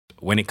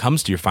when it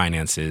comes to your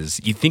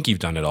finances, you think you've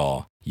done it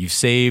all. You've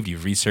saved,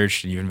 you've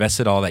researched, and you've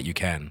invested all that you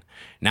can.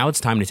 Now it's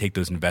time to take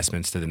those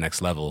investments to the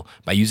next level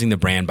by using the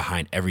brand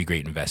behind every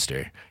great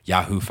investor,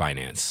 Yahoo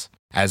Finance.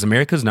 As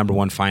America's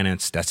 #1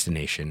 finance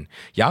destination,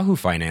 Yahoo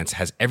Finance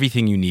has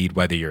everything you need,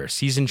 whether you're a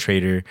seasoned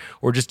trader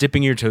or just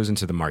dipping your toes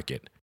into the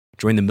market.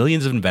 Join the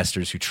millions of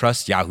investors who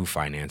trust Yahoo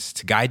Finance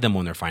to guide them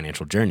on their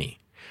financial journey.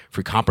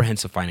 For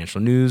comprehensive financial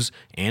news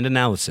and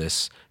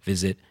analysis,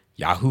 visit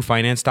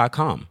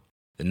yahoofinance.com,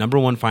 the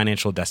 #1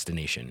 financial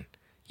destination,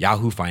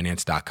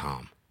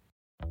 yahoofinance.com.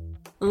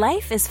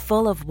 Life is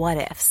full of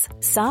what-ifs,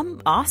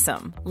 some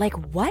awesome, like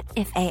what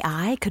if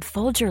AI could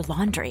fold your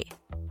laundry?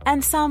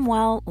 And some,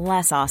 well,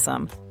 less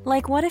awesome,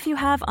 like what if you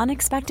have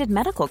unexpected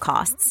medical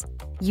costs?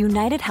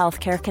 United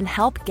Healthcare can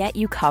help get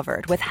you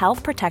covered with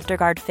Health Protector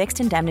Guard fixed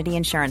indemnity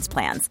insurance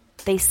plans.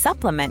 They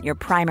supplement your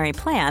primary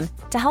plan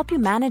to help you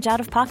manage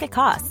out-of-pocket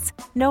costs.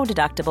 No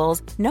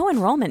deductibles, no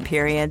enrollment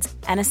periods,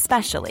 and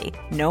especially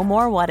no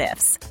more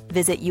what-ifs.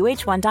 Visit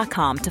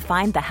uh1.com to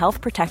find the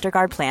Health Protector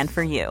Guard plan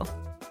for you.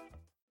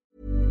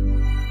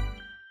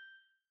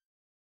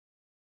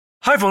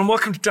 Hi everyone,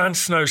 welcome to Dan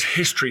Snow's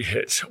History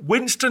Hit.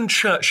 Winston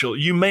Churchill,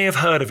 you may have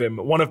heard of him,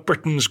 one of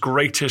Britain's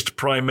greatest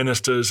prime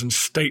ministers and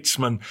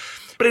statesmen.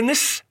 But in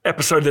this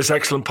episode of this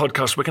excellent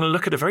podcast, we're going to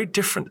look at a very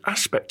different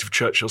aspect of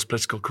Churchill's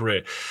political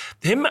career.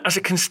 Him as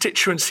a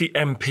constituency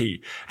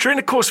MP. During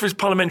the course of his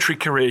parliamentary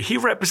career, he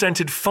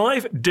represented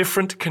 5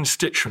 different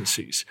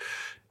constituencies.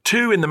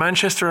 2 in the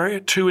Manchester area,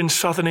 2 in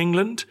southern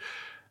England,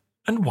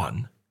 and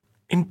 1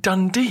 in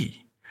Dundee.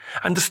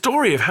 And the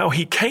story of how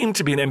he came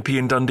to be an MP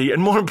in Dundee,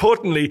 and more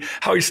importantly,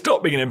 how he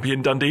stopped being an MP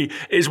in Dundee,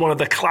 is one of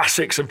the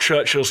classics of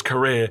Churchill's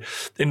career,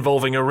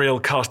 involving a real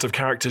cast of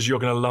characters. You're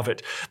going to love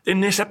it.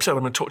 In this episode,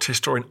 I'm going to talk to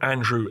historian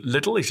Andrew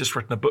Liddle. He's just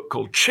written a book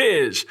called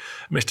Cheers,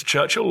 Mr.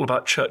 Churchill, all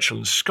about Churchill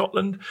in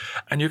Scotland.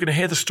 And you're going to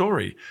hear the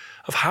story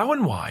of how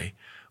and why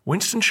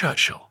Winston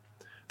Churchill,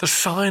 the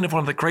scion of one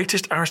of the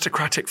greatest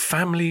aristocratic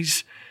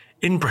families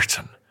in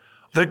Britain,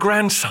 the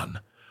grandson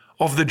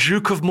of the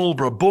Duke of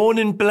Marlborough, born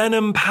in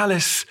Blenheim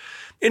Palace,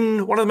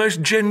 in one of the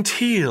most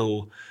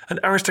genteel and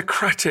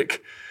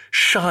aristocratic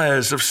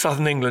shires of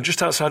southern England,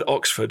 just outside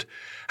Oxford,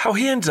 how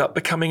he ended up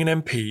becoming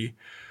an MP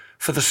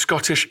for the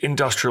Scottish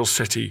industrial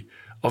city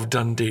of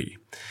Dundee.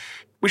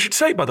 We should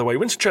say, by the way,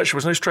 Winston Churchill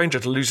was no stranger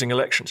to losing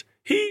elections.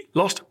 He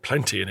lost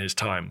plenty in his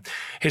time.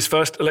 His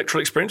first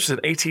electoral experience was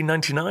in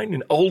 1899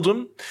 in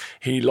Oldham.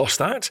 He lost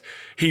that.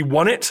 He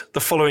won it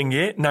the following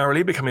year,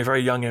 narrowly, becoming a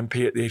very young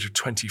MP at the age of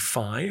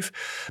 25.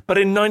 But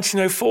in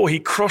 1904, he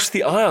crossed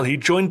the aisle. He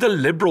joined the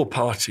Liberal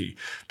Party.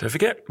 Don't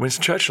forget,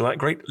 Winston Churchill, that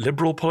great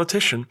Liberal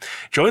politician,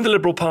 joined the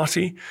Liberal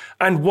Party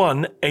and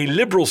won a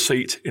Liberal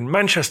seat in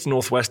Manchester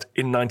North West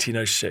in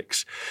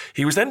 1906.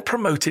 He was then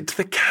promoted to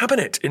the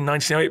Cabinet in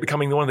 1908,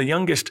 becoming one of the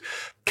youngest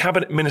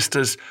cabinet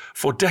ministers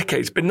for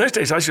decades. But in those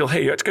days, as you'll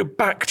hear, you had to go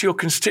back to your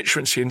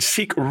constituency and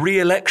seek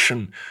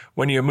re-election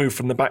when you moved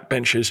from the back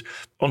benches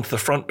onto the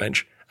front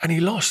bench. And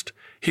he lost.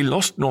 He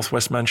lost North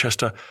West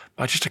Manchester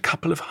by just a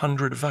couple of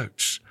hundred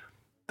votes.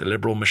 The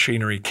Liberal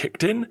machinery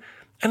kicked in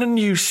and a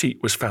new seat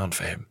was found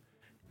for him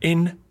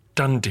in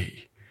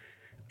Dundee.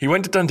 He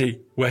went to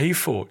Dundee, where he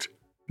fought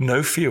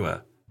no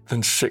fewer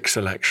than 6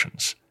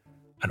 elections.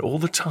 And all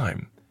the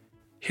time,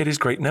 he had his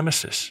great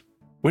nemesis,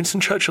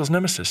 Winston Churchill's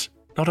nemesis.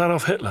 Not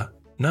Adolf Hitler,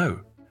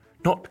 no.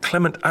 Not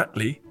Clement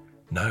Attlee,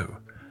 no.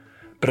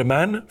 But a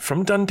man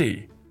from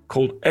Dundee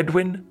called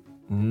Edwin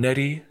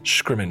Neddy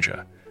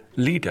Scrimgeour,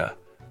 leader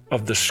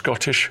of the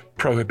Scottish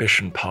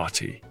Prohibition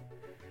Party.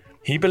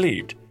 He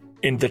believed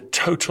in the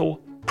total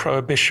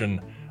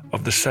prohibition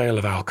of the sale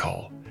of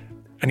alcohol.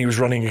 And he was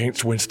running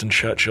against Winston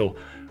Churchill,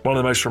 one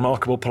of the most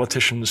remarkable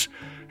politicians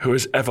who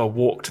has ever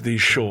walked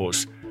these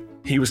shores.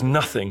 He was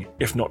nothing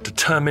if not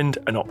determined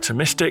and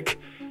optimistic.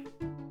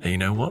 And you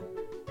know what?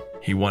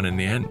 He won in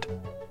the end.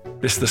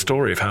 This is the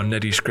story of how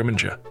Neddy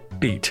Scrimgeour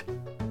beat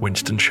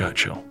Winston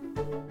Churchill.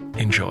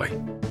 Enjoy.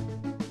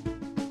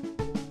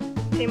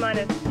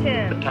 T-minus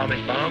 10.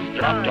 Atomic bomb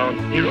dropped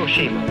on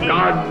Hiroshima.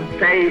 God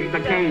save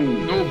the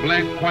king. No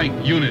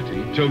black-white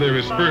unity till there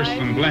is first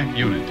some black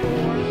unity.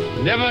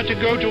 Never to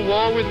go to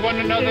war with one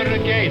another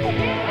again.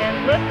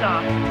 And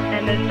liftoff,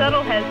 and the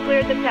shuttle has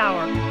cleared the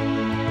tower.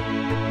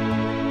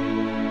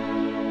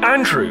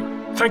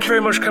 Andrew, thank you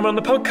very much for coming on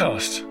the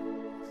podcast.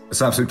 It's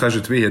an absolute pleasure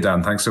to be here,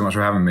 Dan. Thanks so much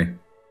for having me.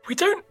 We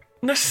don't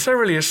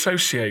necessarily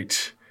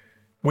associate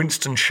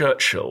Winston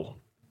Churchill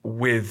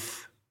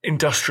with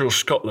industrial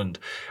Scotland.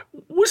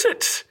 Was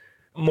it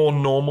more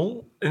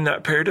normal in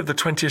that period of the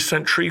 20th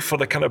century for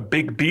the kind of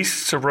big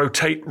beasts to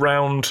rotate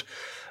round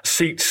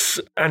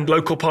seats and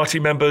local party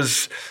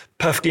members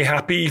perfectly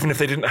happy, even if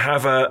they didn't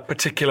have a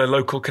particular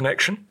local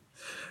connection?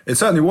 It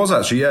certainly was,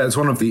 actually. Yeah, it's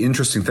one of the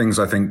interesting things,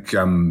 I think,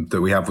 that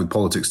we have with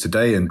politics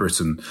today in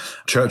Britain.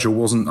 Churchill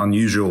wasn't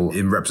unusual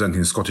in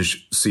representing a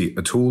Scottish seat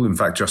at all. In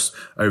fact, just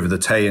over the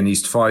Tay in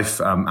East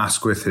Fife,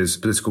 Asquith, his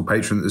political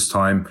patron at this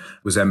time,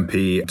 was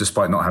MP,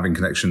 despite not having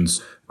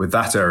connections with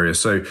that area.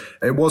 So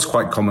it was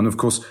quite common. Of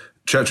course,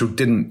 Churchill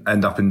didn't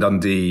end up in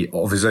Dundee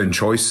of his own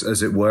choice,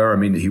 as it were. I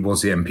mean, he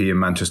was the MP in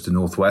Manchester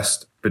North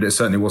West, but it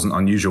certainly wasn't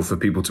unusual for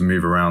people to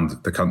move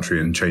around the country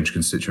and change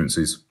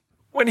constituencies.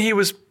 When he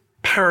was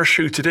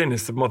parachuted in,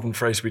 is the modern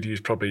phrase we'd use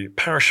probably,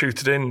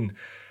 parachuted in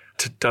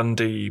to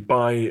Dundee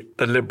by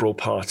the Liberal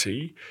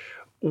Party,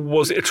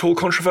 was it at all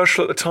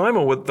controversial at the time,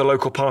 or were the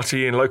local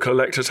party and local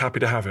electors happy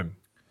to have him?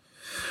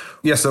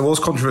 Yes, there was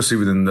controversy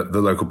within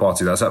the local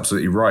party. That's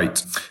absolutely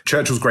right.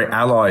 Churchill's great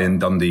ally in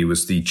Dundee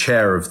was the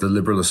chair of the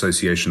Liberal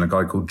Association, a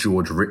guy called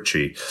George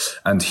Ritchie.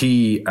 And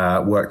he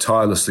worked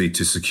tirelessly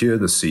to secure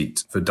the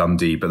seat for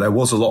Dundee. But there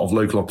was a lot of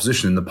local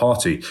opposition in the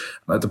party.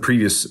 At the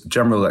previous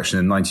general election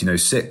in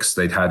 1906,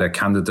 they'd had a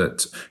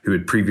candidate who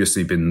had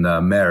previously been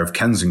mayor of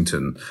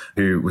Kensington,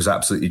 who was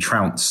absolutely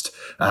trounced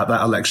at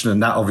that election.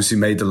 And that obviously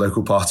made the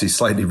local party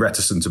slightly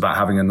reticent about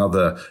having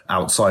another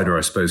outsider,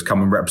 I suppose,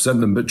 come and represent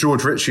them. But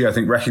George Ritchie, I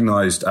think, recognised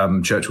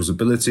Churchill's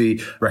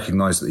ability,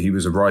 recognised that he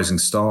was a rising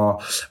star,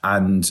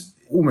 and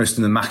almost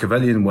in a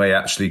Machiavellian way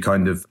actually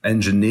kind of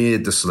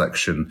engineered the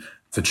selection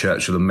for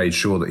Churchill and made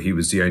sure that he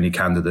was the only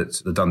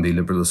candidate the Dundee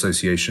Liberal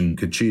Association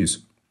could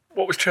choose.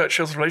 What was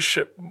Churchill's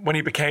relationship when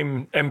he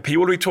became MP?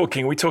 What are we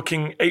talking? Are we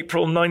talking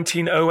April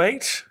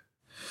 1908?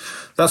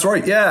 That's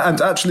right, yeah. And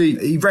actually,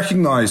 he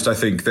recognised, I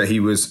think, that he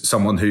was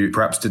someone who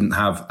perhaps didn't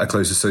have a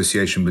close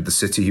association with the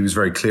city. He was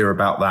very clear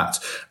about that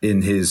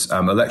in his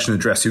election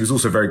address. He was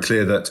also very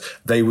clear that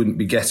they wouldn't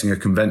be getting a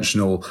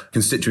conventional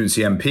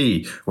constituency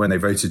MP when they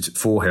voted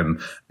for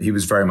him. He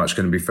was very much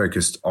going to be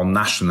focused on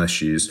national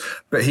issues.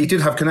 But he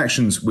did have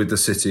connections with the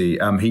city.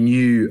 He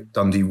knew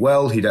Dundee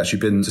well. He'd actually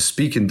been to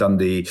speak in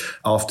Dundee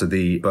after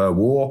the Boer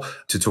War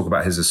to talk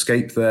about his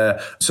escape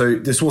there. So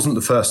this wasn't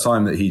the first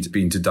time that he'd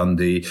been to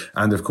Dundee.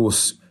 And of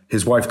course,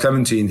 his wife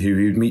Clementine, who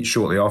he would meet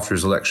shortly after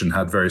his election,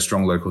 had very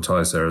strong local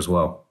ties there as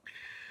well.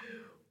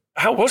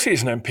 How was he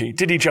as an MP?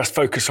 Did he just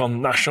focus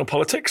on national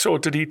politics, or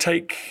did he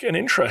take an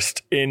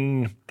interest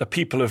in the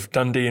people of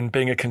Dundee and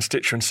being a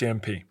constituency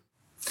MP?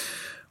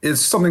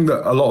 It's something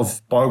that a lot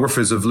of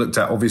biographers have looked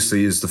at,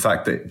 obviously, is the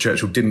fact that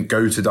Churchill didn't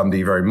go to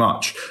Dundee very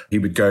much. He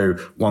would go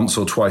once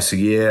or twice a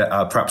year,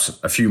 perhaps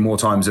a few more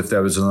times if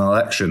there was an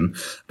election.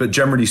 But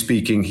generally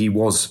speaking, he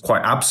was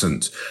quite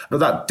absent. But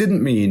that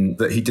didn't mean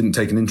that he didn't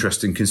take an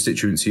interest in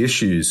constituency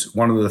issues.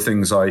 One of the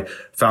things I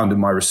found in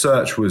my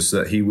research was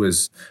that he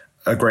was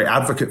a great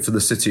advocate for the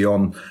city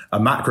on a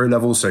macro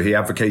level. So he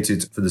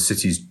advocated for the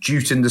city's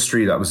jute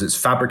industry. That was its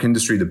fabric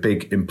industry, the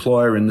big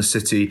employer in the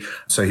city.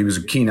 So he was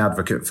a keen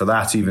advocate for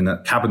that, even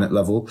at cabinet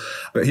level.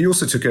 But he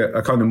also took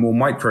a kind of more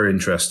micro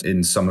interest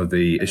in some of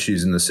the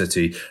issues in the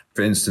city.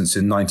 For instance,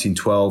 in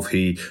 1912,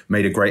 he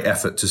made a great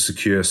effort to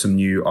secure some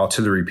new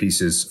artillery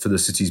pieces for the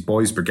city's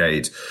boys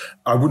brigade.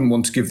 I wouldn't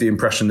want to give the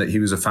impression that he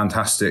was a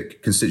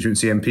fantastic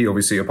constituency MP.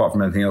 Obviously, apart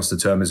from anything else, the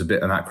term is a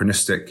bit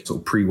anachronistic,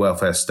 sort of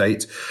pre-welfare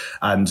state.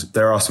 And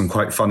there are some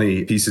quite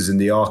funny pieces in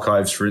the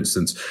archives. For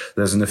instance,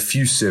 there's an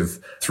effusive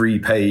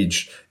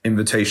 3-page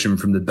invitation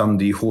from the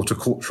Dundee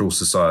Horticultural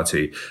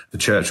Society for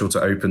Churchill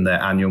to open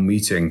their annual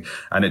meeting.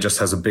 And it just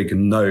has a big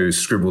no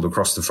scribbled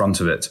across the front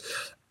of it.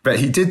 But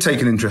he did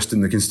take an interest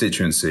in the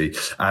constituency,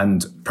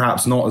 and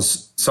perhaps not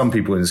as some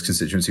people in his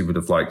constituency would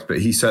have liked, but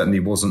he certainly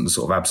wasn't the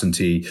sort of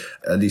absentee,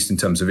 at least in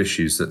terms of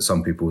issues, that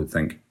some people would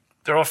think.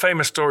 There are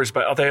famous stories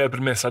about, are they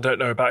urban myths? I don't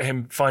know, about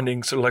him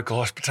finding sort of local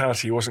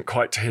hospitality wasn't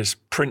quite to his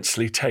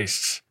princely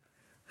tastes.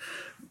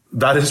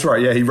 That is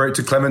right. Yeah, he wrote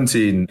to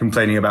Clementine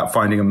complaining about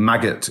finding a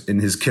maggot in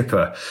his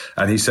kipper.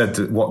 And he said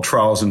that what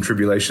trials and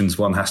tribulations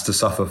one has to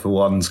suffer for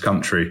one's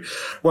country.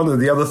 One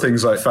of the other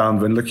things I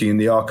found when looking in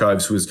the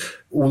archives was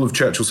all of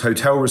Churchill's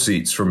hotel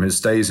receipts from his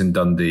stays in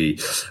Dundee.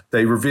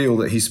 They reveal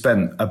that he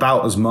spent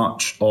about as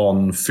much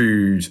on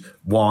food,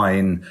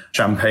 wine,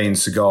 champagne,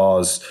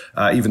 cigars,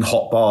 even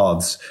hot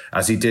baths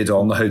as he did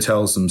on the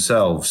hotels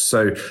themselves.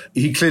 So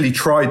he clearly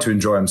tried to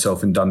enjoy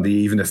himself in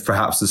Dundee, even if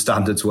perhaps the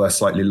standards were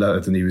slightly lower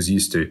than he was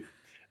used to.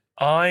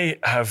 I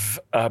have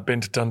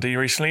been to Dundee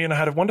recently, and I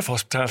had a wonderful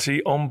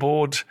hospitality on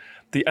board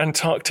the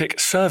Antarctic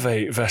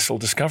survey vessel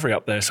Discovery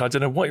up there. So I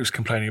don't know what he was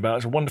complaining about.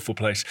 It's a wonderful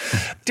place.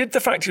 Did the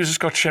fact he was a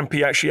Scottish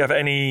MP actually have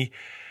any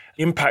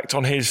impact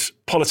on his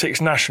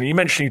politics nationally? You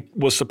mentioned he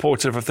was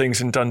supportive of things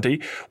in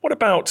Dundee. What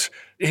about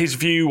his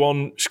view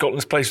on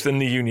Scotland's place within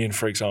the Union,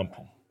 for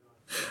example?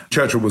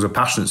 Churchill was a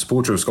passionate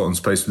supporter of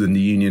Scotland's place within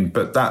the Union,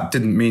 but that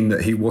didn't mean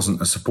that he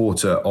wasn't a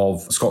supporter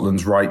of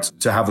Scotland's right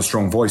to have a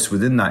strong voice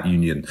within that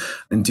union.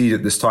 Indeed,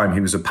 at this time, he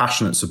was a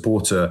passionate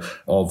supporter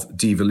of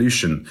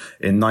devolution.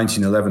 In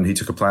 1911, he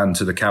took a plan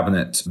to the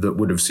cabinet that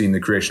would have seen the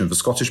creation of a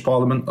Scottish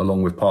Parliament,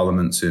 along with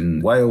parliaments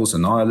in Wales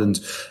and Ireland,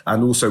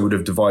 and also would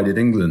have divided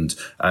England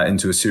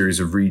into a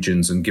series of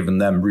regions and given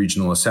them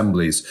regional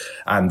assemblies.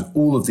 And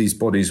all of these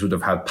bodies would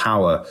have had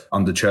power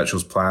under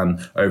Churchill's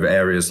plan over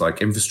areas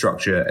like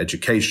infrastructure,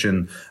 education,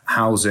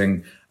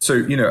 housing, So,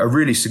 a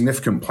really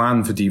significant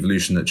plan for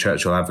devolution that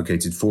Churchill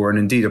advocated for, and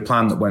indeed a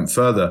plan that went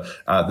further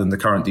than the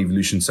current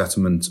devolution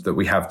settlement that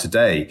we have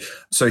today.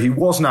 So he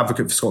was an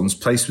advocate for Scotland's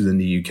place within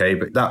the UK,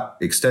 but that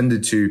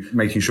extended to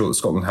making sure that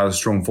Scotland had a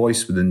strong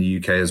voice within the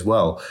UK as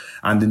well.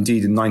 And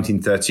indeed, in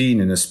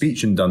 1913, in a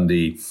speech in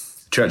Dundee,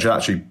 Churchill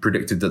actually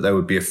predicted that there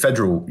would be a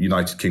federal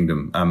United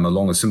Kingdom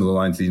along a similar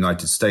line to the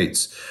United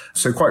States.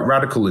 So quite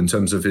radical in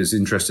terms of his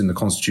interest in the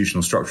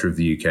constitutional structure of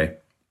the UK.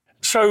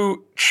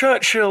 So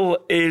Churchill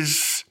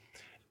is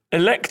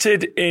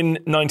elected in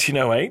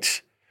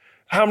 1908.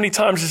 How many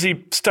times does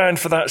he stand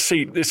for that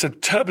seat? It's a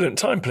turbulent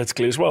time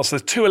politically as well. So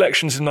there's 2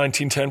 elections in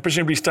 1910.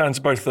 Presumably he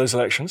stands both of those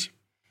elections.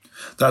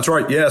 That's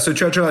right, yeah. So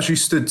Churchill actually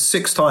stood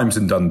 6 times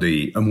in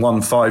Dundee and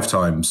won 5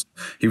 times.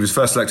 He was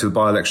first elected to the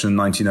by-election in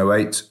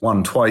 1908,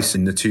 won twice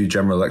in the 2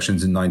 general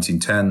elections in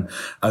 1910,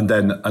 and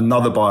then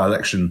another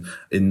by-election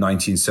in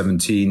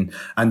 1917.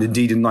 And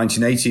indeed, in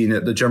 1918,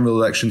 at the general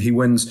election, he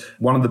wins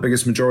one of the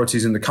biggest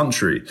majorities in the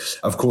country.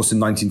 Of course, in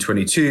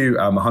 1922,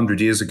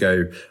 100 years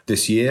ago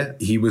this year,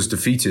 he was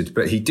defeated,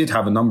 but he did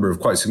have a number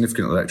of quite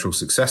significant electoral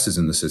successes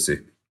in the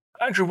city.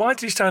 Andrew, why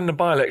did he stand in a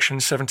by-election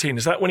in 17?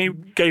 Is that when he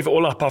gave it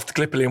all up after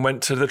Gallipoli and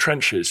went to the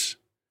trenches?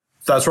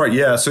 That's right,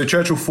 yeah. So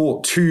Churchill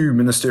fought 2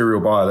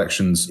 ministerial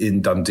by-elections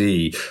in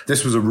Dundee.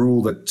 This was a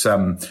rule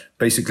that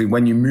basically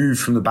when you moved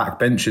from the back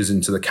benches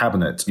into the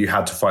cabinet, you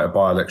had to fight a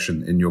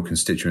by-election in your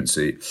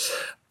constituency.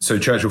 So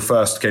Churchill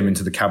first came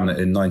into the cabinet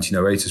in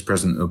 1908 as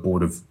president of the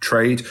Board of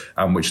Trade,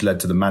 which led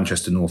to the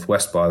Manchester North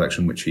West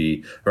by-election, which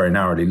he very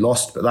narrowly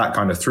lost. But that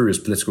kind of threw his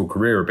political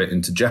career a bit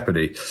into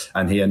jeopardy,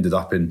 and he ended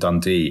up in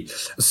Dundee.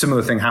 A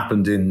similar thing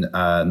happened in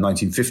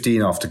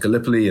 1915 after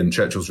Gallipoli and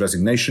Churchill's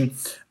resignation.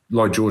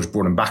 Lloyd George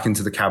brought him back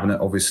into the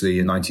cabinet, obviously,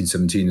 in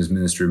 1917 as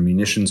Minister of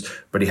Munitions,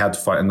 but he had to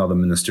fight another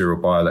ministerial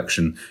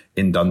by-election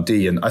in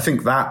Dundee. And I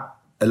think that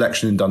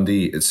election in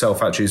Dundee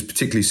itself actually is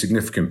particularly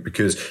significant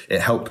because it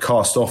helped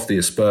cast off the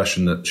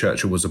aspersion that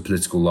Churchill was a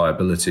political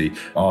liability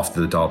after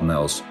the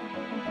Dardanelles.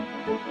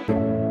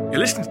 You're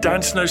listening to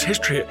Dan Snow's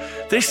History.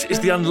 This is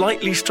the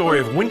unlikely story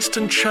of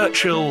Winston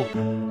Churchill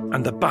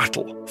and the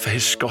battle for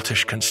his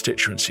Scottish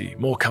constituency.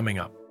 More coming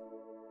up.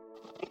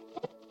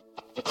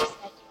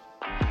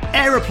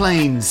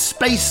 Aeroplanes,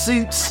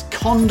 spacesuits,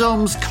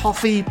 condoms,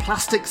 coffee,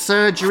 plastic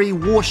surgery,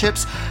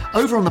 warships.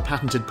 Over on the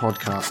Patented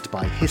podcast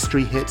by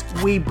History Hit,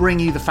 we bring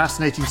you the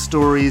fascinating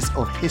stories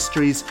of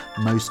history's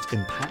most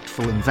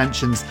impactful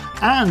inventions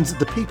and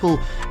the people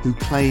who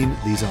claim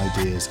these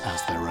ideas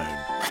as their own.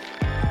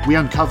 We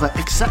uncover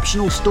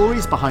exceptional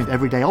stories behind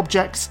everyday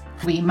objects.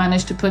 We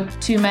managed to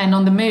put 2 men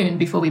on the moon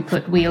before we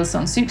put wheels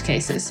on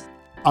suitcases.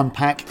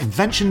 Unpack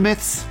invention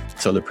myths.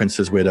 So the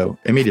prince's widow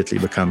immediately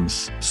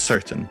becomes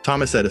certain.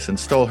 Thomas Edison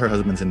stole her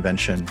husband's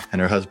invention, and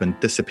her husband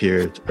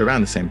disappeared around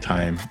the same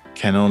time,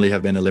 can only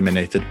have been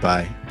eliminated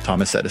by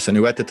Thomas Edison,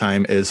 who at the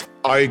time is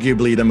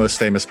arguably the most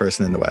famous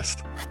person in the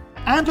West.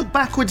 And look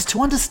backwards to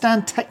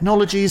understand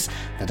technologies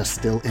that are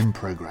still in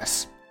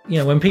progress.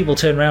 When people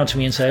turn around to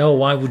me and say, oh,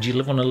 why would you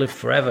want to live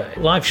forever?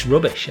 Life's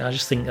rubbish. I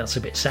just think that's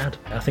a bit sad.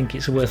 I think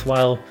it's a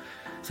worthwhile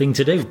thing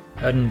to do.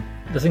 And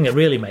the thing that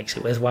really makes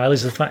it worthwhile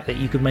is the fact that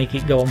you could make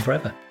it go on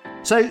forever.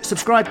 So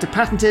subscribe to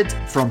Patented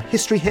from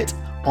History Hit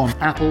on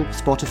Apple,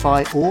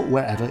 Spotify, or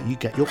wherever you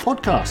get your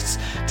podcasts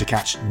to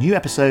catch new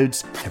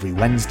episodes every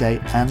Wednesday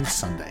and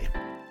Sunday.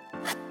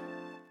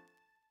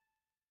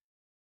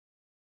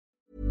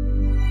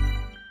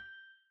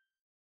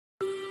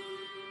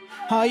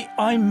 Hi,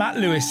 I'm Matt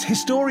Lewis,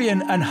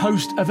 historian and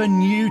host of a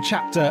new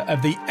chapter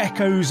of the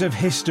Echoes of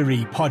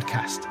History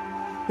podcast.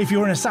 If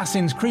you're an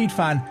Assassin's Creed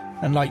fan,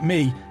 and like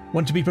me,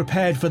 want to be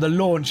prepared for the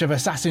launch of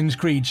Assassin's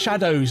Creed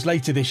Shadows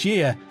later this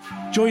year,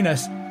 join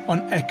us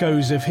on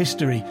Echoes of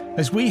History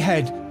as we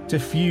head to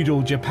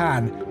feudal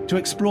Japan to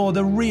explore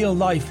the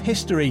real-life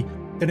history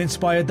that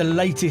inspired the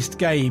latest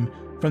game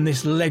from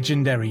this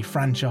legendary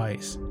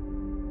franchise.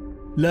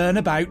 Learn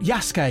about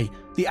Yasuke,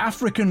 the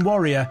African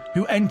warrior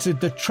who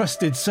entered the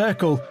trusted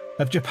circle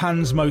of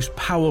Japan's most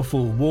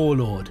powerful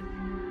warlord.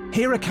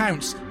 Hear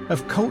accounts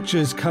of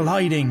cultures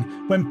colliding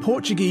when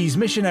Portuguese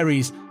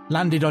missionaries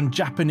landed on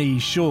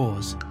Japanese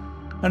shores,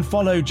 and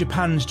follow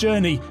Japan's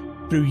journey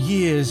through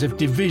years of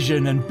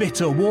division and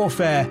bitter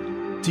warfare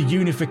to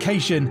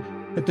unification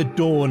at the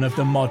dawn of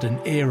the modern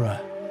era.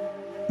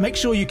 Make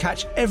sure you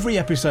catch every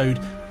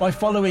episode by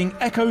following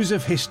Echoes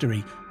of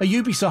History, a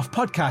Ubisoft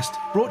podcast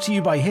brought to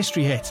you by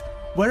History Hit,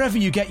 wherever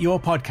you get your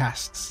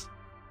podcasts.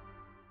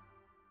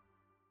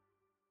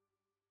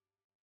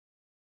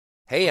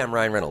 Hey, I'm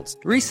Ryan Reynolds.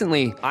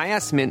 Recently, I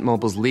asked Mint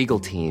Mobile's legal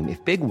team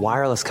if big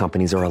wireless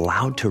companies are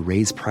allowed to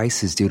raise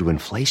prices due to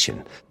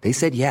inflation. They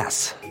said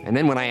yes. And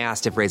then when I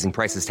asked if raising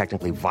prices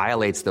technically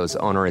violates those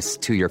onerous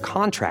 2-year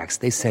contracts,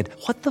 they said,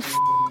 "What the f***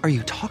 are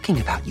you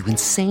talking about, you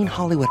insane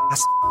Hollywood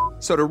ass?"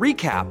 So to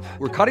recap,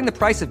 we're cutting the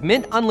price of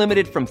Mint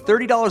Unlimited from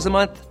 $30 a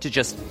month to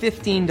just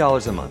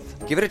 $15 a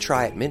month. Give it a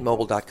try at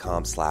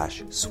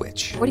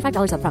mintmobile.com/switch.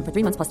 $45 up front for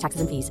 3 months plus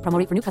taxes and fees. Promo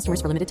rate for new customers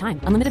for limited time.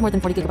 Unlimited more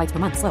than 40 gigabytes per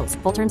month slows.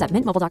 Full terms at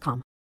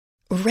mintmobile.com.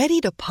 Ready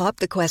to pop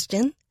the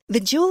question? The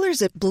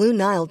jewelers at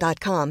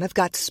BlueNile.com have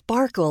got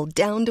sparkle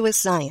down to a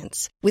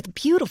science with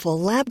beautiful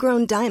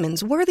lab-grown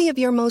diamonds worthy of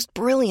your most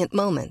brilliant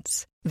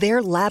moments.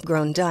 Their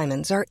lab-grown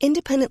diamonds are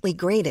independently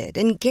graded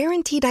and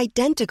guaranteed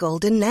identical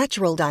to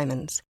natural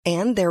diamonds,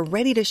 and they're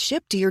ready to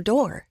ship to your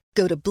door.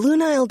 Go to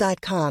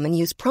BlueNile.com and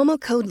use promo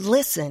code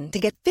LISTEN to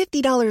get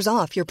 $50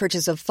 off your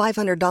purchase of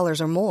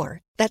 $500 or more.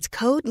 That's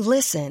code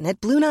LISTEN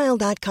at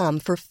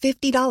BlueNile.com for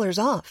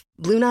 $50 off.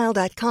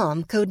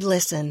 BlueNile.com, code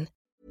LISTEN.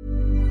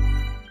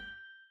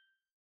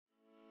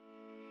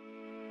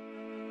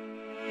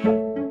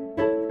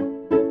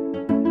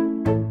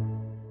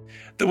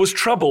 There was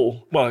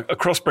trouble, well,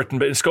 across Britain,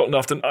 but in Scotland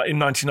in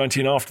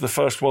 1919, after the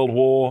First World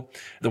War.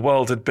 The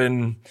world had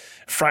been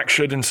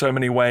fractured in so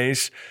many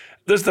ways.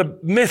 There's the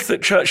myth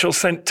that Churchill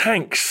sent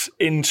tanks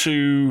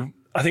into,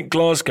 I think,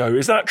 Glasgow.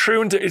 Is that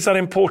true? And is that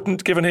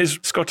important given his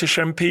Scottish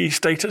MP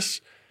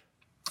status?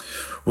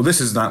 Well,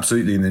 this is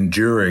absolutely an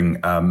enduring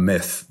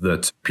myth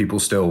that people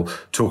still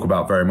talk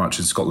about very much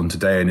in Scotland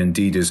today, and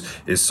indeed is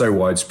so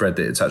widespread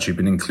that it's actually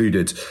been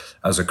included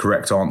as a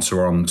correct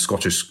answer on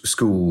Scottish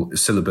school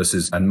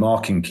syllabuses and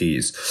marking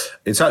keys.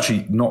 It's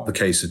actually not the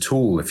case at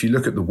all. If you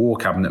look at the War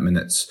Cabinet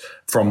minutes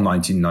from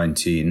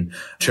 1919,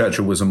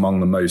 Churchill was among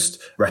the most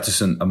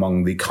reticent,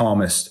 among the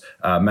calmest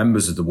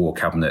members of the War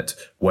Cabinet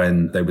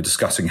when they were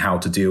discussing how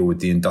to deal with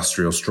the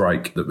industrial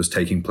strike that was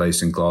taking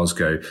place in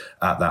Glasgow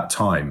at that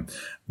time.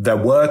 There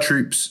were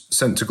troops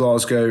sent to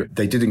Glasgow.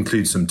 They did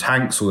include some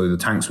tanks, although the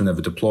tanks were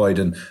never deployed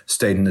and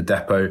stayed in the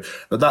depot.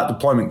 But that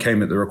deployment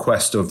came at the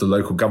request of the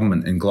local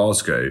government in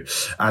Glasgow.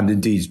 And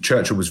indeed,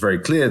 Churchill was very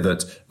clear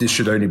that this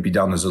should only be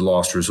done as a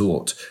last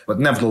resort. But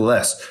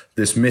nevertheless,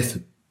 this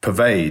myth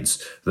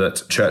pervades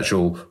that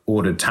Churchill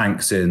ordered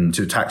tanks in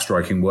to attack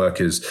striking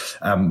workers,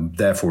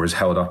 therefore is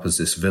held up as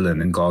this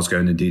villain in Glasgow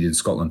and indeed in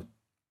Scotland.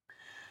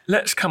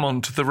 Let's come on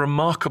to the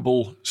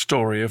remarkable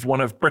story of one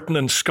of Britain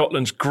and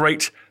Scotland's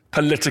great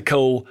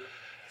political,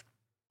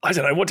 I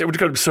don't know, what would you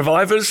call them,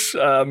 survivors,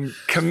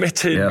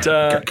 committed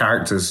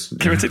characters.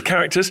 Committed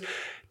characters.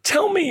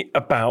 Tell me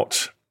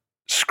about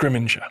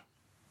Scrimgeour.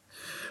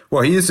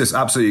 Well, he is this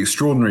absolutely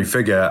extraordinary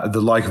figure, the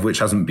like of which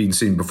hasn't been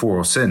seen before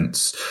or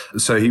since.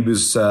 So he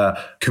was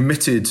a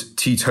committed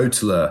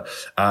teetotaler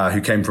who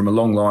came from a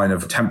long line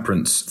of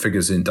temperance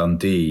figures in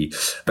Dundee.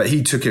 But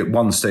he took it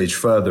one stage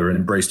further and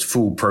embraced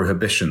full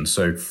prohibition.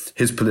 So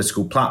his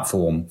political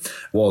platform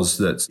was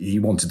that he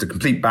wanted a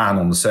complete ban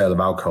on the sale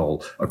of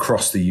alcohol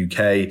across the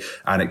UK,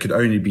 and it could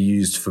only be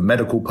used for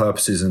medical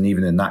purposes. And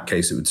even in that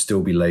case, it would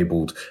still be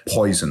labelled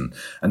poison.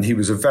 And he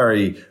was a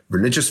very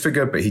religious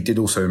figure, but he did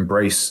also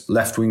embrace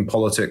left-wing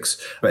politics.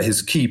 But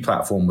his key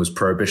platform was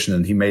prohibition,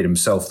 and he made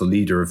himself the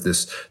leader of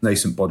this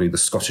nascent body, the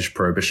Scottish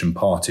Prohibition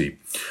Party.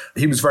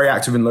 He was very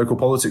active in local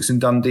politics in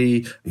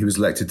Dundee. He was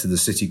elected to the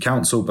city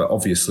council, but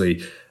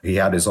obviously he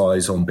had his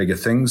eyes on bigger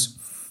things.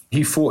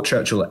 He fought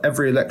Churchill at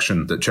every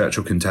election that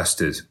Churchill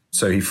contested.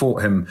 So he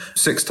fought him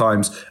 6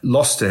 times,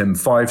 lost to him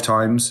 5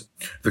 times.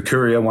 The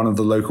Courier, one of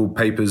the local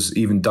papers,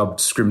 even dubbed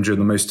Scrimgeour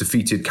the most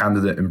defeated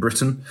candidate in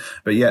Britain.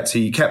 But yet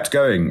he kept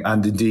going.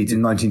 And indeed,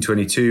 in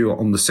 1922,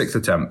 on the 6th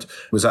attempt,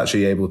 was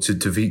actually able to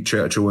defeat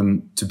Churchill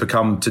and to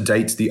become, to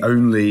date, the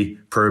only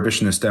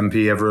prohibitionist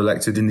MP ever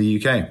elected in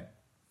the UK.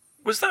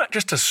 Was that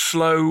just a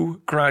slow,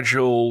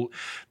 gradual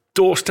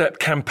doorstep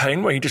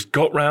campaign where he just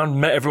got round,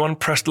 met everyone,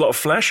 pressed a lot of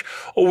flesh?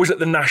 Or was it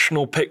the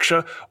national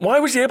picture? Why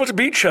was he able to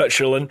beat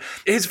Churchill? And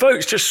his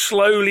votes just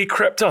slowly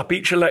crept up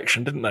each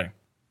election, didn't they?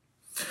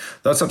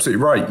 That's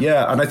absolutely right,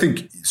 yeah. And I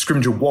think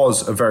Scrimgeour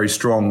was a very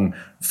strong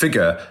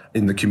figure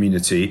in the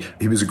community.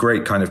 He was a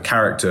great kind of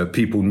character.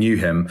 People knew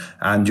him.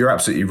 And you're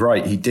absolutely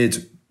right. He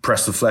did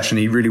press the flesh, and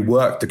he really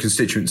worked the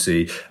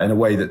constituency in a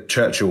way that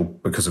Churchill,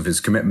 because of his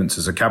commitments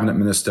as a cabinet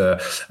minister,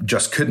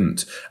 just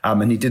couldn't.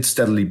 And he did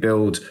steadily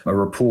build a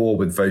rapport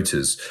with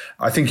voters.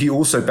 I think he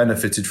also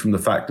benefited from the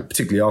fact that,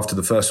 particularly after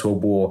the First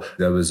World War,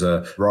 there was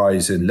a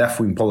rise in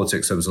left-wing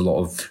politics. There was a lot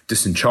of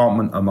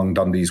disenchantment among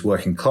Dundee's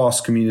working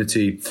class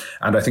community.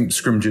 And I think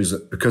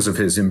Scrimgeour, because of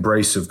his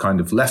embrace of kind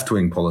of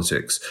left-wing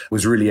politics,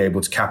 was really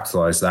able to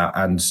capitalise that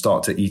and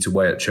start to eat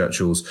away at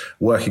Churchill's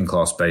working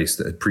class base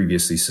that had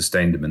previously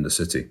sustained him in the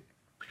city.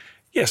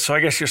 Yes, so I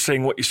guess you're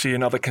seeing what you see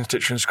in other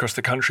constituencies across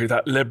the country,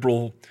 that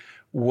liberal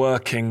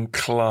working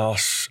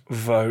class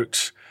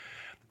vote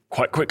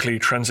quite quickly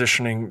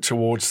transitioning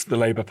towards the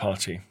Labour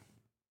Party.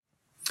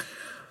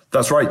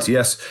 That's right,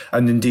 yes.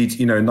 And indeed,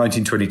 in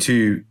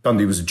 1922,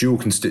 Dundee was a dual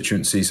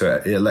constituency, so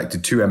it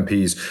elected 2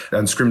 MPs,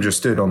 and Scrimgeour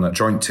stood on a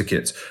joint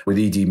ticket with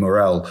E.D.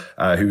 Morrell,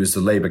 who was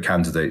the Labour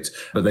candidate.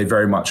 But they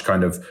very much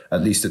kind of,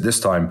 at least at this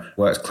time,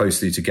 worked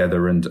closely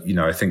together. And,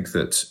 I think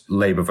that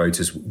Labour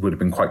voters would have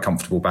been quite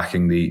comfortable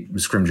backing the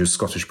Scrimgeour's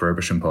Scottish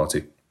Prohibition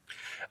Party.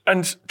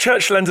 And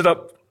Churchill ended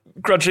up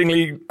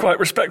grudgingly quite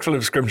respectful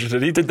of Scrimgeour,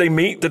 did he? Did they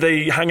meet? Did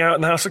they hang out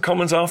in the House of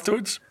Commons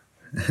afterwards?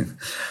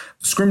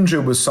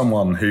 Scrimgeour was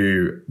someone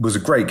who was a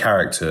great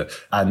character,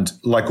 and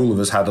like all of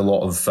us had a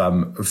lot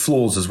of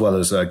flaws as well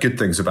as good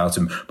things about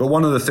him. But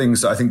one of the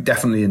things that I think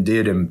definitely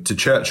endeared him to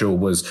Churchill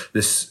was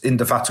this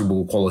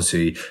indefatigable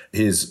quality,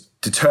 his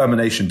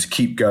determination to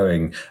keep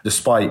going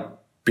despite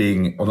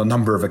being on a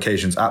number of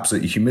occasions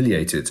absolutely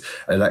humiliated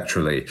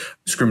electorally.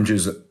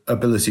 Scrimgeour's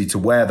ability to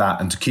wear that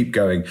and to keep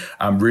going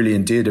really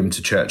endeared him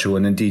to Churchill.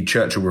 And indeed,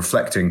 Churchill,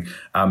 reflecting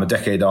a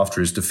decade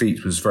after his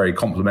defeat, was very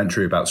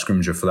complimentary about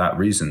Scrimgeour for that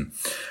reason.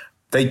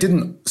 They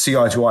didn't see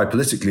eye to eye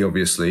politically,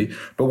 obviously,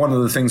 but one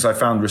of the things I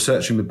found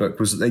researching the book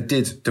was that they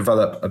did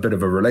develop a bit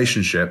of a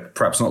relationship,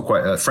 perhaps not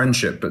quite a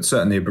friendship, but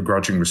certainly a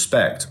begrudging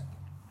respect.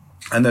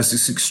 And there's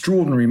this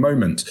extraordinary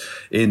moment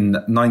in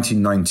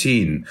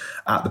 1919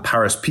 at the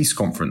Paris Peace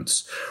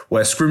Conference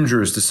where Scrimgeour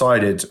has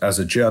decided, as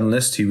a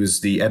journalist, he was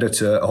the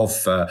editor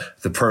of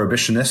The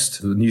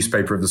Prohibitionist, the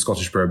newspaper of the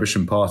Scottish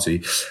Prohibition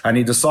Party, and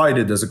he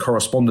decided as a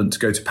correspondent to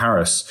go to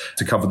Paris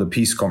to cover the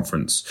peace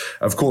conference.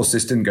 Of course,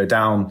 this didn't go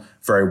down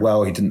very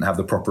well. He didn't have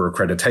the proper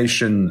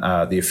accreditation.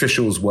 The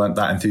officials weren't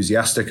that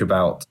enthusiastic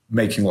about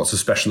making lots of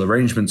special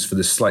arrangements for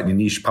this slightly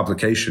niche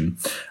publication.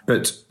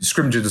 But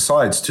Scrimgeour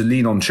decides to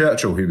lean on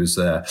Churchill, who was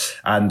there.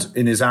 And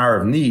in his hour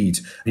of need,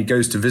 he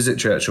goes to visit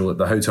Churchill at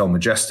the Hotel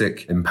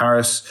Majestic in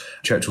Paris,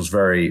 Churchill's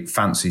very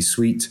fancy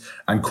suite,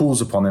 and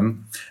calls upon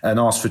him and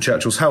asks for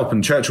Churchill's help.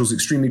 And Churchill's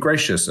extremely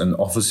gracious and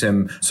offers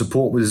him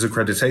support with his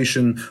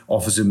accreditation,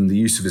 offers him the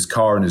use of his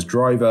car and his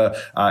driver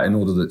in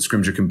order that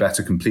Scrimgeour can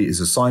better complete his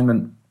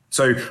assignment.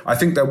 So I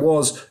think there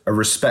was a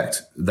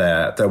respect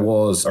there. There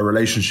was a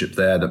relationship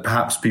there that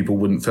perhaps people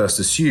wouldn't first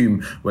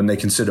assume when they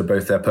consider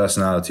both their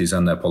personalities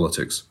and their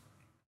politics.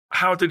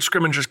 How did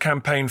Scrimgeour's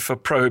campaign for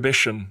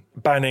prohibition,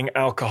 banning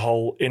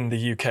alcohol in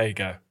the UK,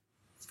 go?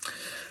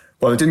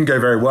 Well, it didn't go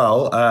very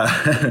well.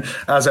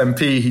 As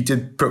MP, he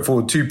did put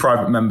forward 2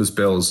 private members'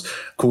 bills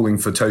calling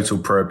for total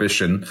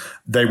prohibition.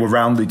 They were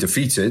roundly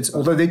defeated,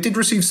 although they did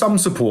receive some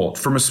support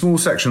from a small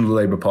section of the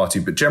Labour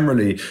Party, but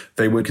generally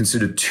they were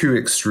considered too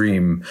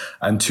extreme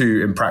and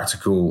too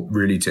impractical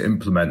really to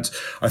implement.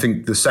 I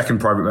think the second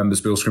private members'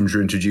 bill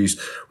Scrimgeour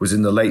introduced was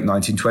in the late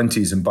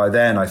 1920s, and by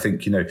then I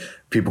think,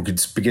 people could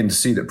begin to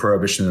see that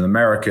prohibition in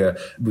America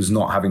was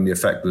not having the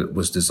effect that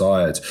was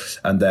desired,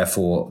 and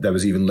therefore there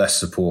was even less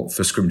support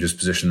for Scrimgeour's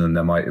position than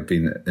there might have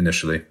been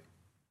initially.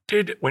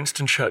 Did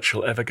Winston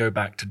Churchill ever go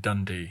back to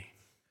Dundee?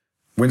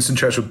 Winston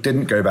Churchill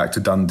didn't go back to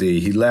Dundee.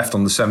 He left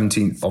on the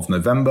 17th of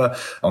November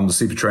on the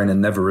sleeper train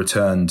and never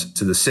returned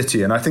to the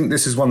city. And I think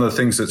this is one of the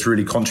things that's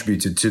really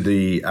contributed to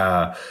the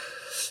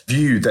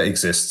view that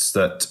exists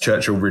that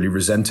Churchill really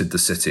resented the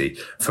city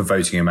for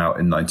voting him out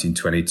in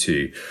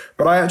 1922.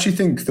 But I actually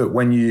think that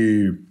when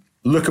you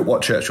look at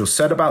what Churchill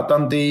said about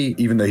Dundee,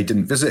 even though he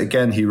didn't visit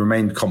again, he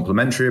remained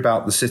complimentary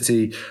about the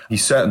city. He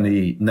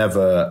certainly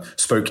never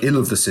spoke ill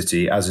of the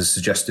city, as is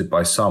suggested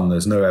by some.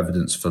 There's no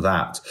evidence for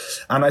that.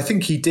 And I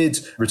think he did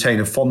retain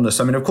a fondness.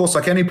 I mean, of course,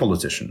 like any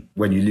politician,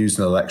 when you lose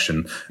an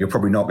election, you're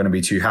probably not going to be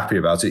too happy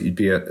about it. You'd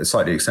be a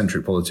slightly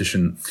eccentric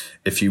politician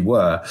if you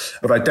were.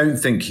 But I don't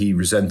think he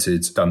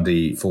resented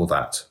Dundee for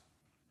that.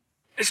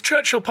 Is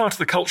Churchill part of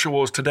the culture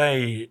wars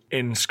today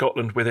in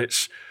Scotland with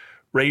its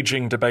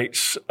raging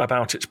debates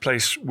about its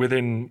place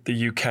within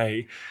the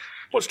UK?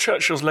 What's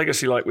Churchill's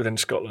legacy like within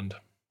Scotland?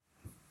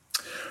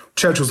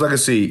 Churchill's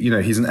legacy,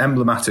 he's an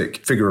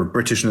emblematic figure of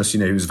Britishness.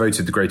 He was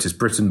voted the greatest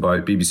Briton by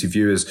BBC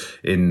viewers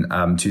in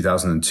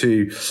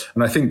 2002.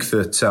 And I think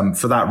that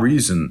for that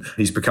reason,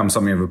 he's become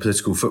something of a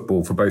political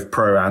football for both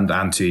pro and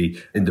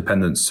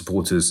anti-independence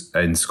supporters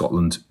in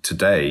Scotland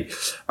today.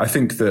 I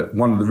think that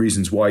one of the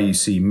reasons why you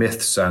see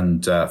myths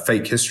and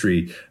fake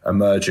history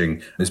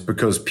emerging is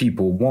because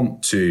people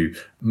want to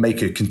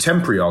make a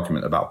contemporary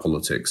argument about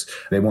politics.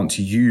 They want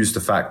to use the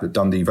fact that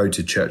Dundee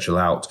voted Churchill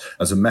out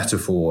as a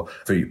metaphor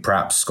for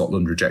perhaps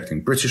Scotland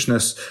rejecting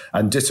Britishness.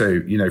 And ditto,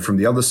 from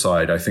the other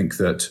side, I think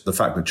that the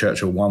fact that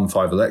Churchill won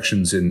 5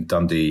 elections in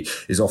Dundee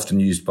is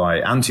often used by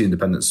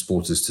anti-independence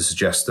supporters to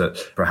suggest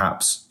that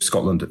perhaps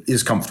Scotland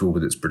is comfortable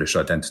with its British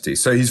identity.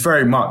 So he's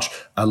very much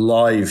a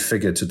live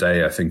figure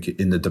today, I think,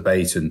 in the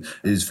debate, and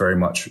is very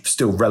much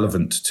still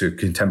relevant to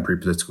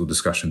contemporary political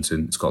discussions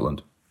in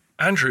Scotland.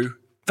 Andrew,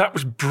 that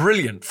was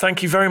brilliant.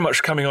 Thank you very much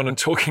for coming on and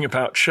talking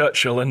about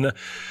Churchill and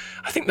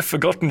I think the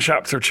forgotten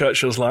chapter of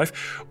Churchill's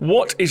life.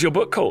 What is your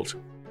book called?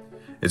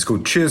 It's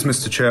called Cheers,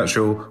 Mr.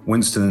 Churchill,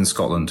 Winston in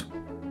Scotland.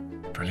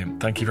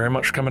 Brilliant. Thank you very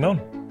much for coming on.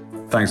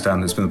 Thanks,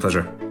 Dan. It's been a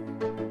pleasure.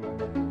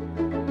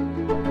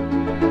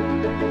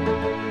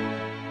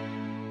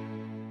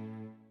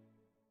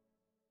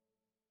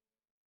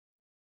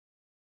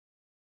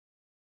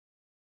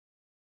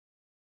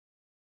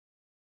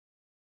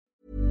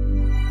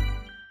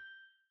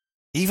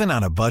 Even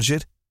on a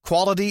budget,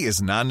 quality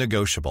is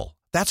non-negotiable.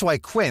 That's why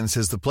Quince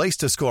is the place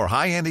to score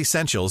high-end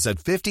essentials at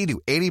 50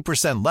 to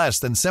 80% less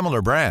than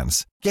similar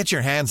brands. Get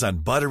your hands on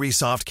buttery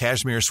soft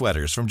cashmere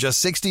sweaters from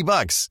just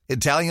 $60,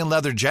 Italian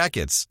leather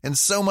jackets, and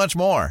so much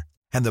more.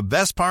 And the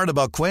best part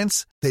about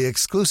Quince, they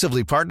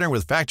exclusively partner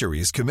with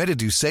factories committed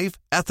to safe,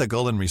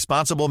 ethical, and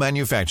responsible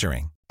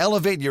manufacturing.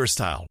 Elevate your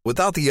style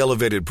without the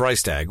elevated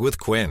price tag with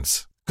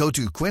Quince. Go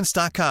to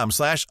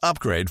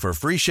quince.com/upgrade for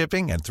free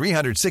shipping and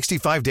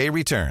 365-day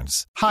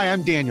returns. Hi,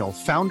 I'm Daniel,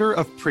 founder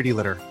of Pretty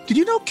Litter. Did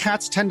you know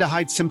cats tend to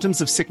hide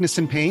symptoms of sickness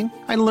and pain?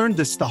 I learned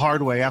this the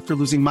hard way after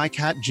losing my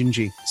cat,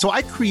 Gingy. So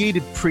I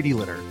created Pretty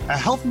Litter, a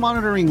health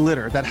monitoring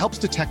litter that helps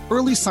detect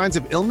early signs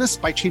of illness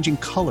by changing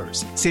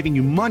colors, saving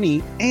you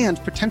money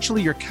and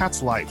potentially your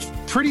cat's life.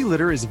 Pretty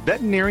Litter is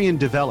veterinarian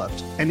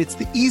developed, and it's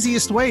the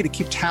easiest way to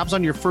keep tabs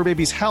on your fur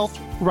baby's health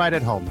right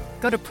at home.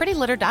 Go to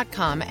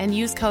prettylitter.com and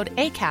use code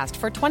ACAST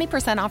for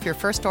 20% off your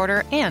first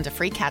order and a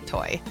free cat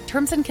toy.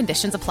 Terms and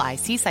conditions apply.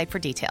 See site for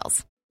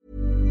details.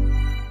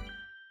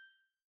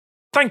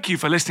 Thank you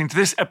for listening to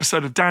this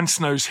episode of Dan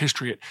Snow's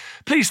History Hit.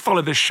 Please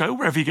follow this show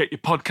wherever you get your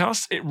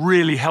podcasts. It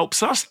really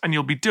helps us, and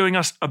you'll be doing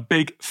us a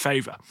big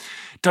favour.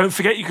 Don't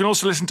forget, you can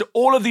also listen to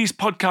all of these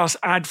podcasts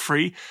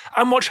ad-free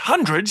and watch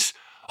hundreds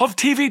of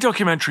TV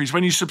documentaries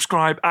when you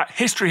subscribe at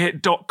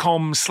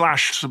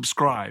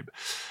historyhit.com/subscribe.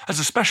 As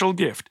a special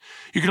gift,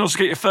 you can also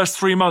get your first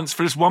 3 months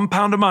for just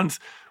 £1 a month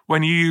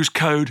when you use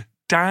code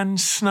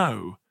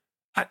DANSNOW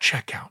at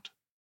checkout.